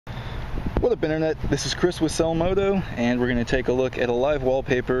What up, internet? This is Chris with Cellmoto, and we're going to take a look at a live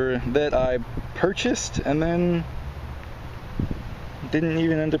wallpaper that I purchased and then didn't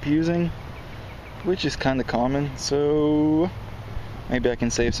even end up using, which is kind of common, so maybe I can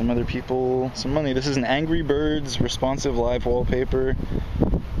save some other people some money. This is an Angry Birds responsive live wallpaper.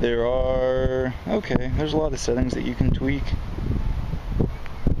 There's a lot of settings that you can tweak.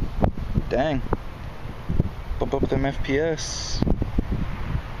 Dang. Bump up them FPS.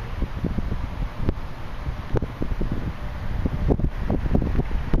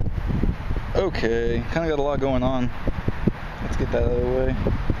 Okay, kind of got a lot going on. Let's get that out of the way.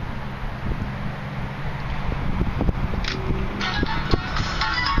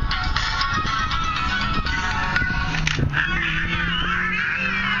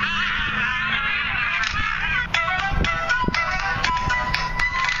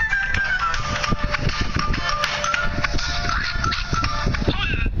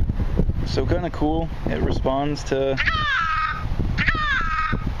 So kind of cool. It responds to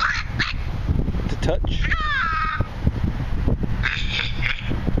touch.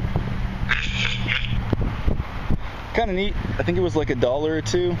 Kind of neat. I think it was like $1 or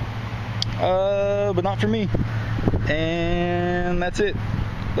 $2, but not for me. And that's it.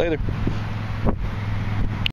 Later.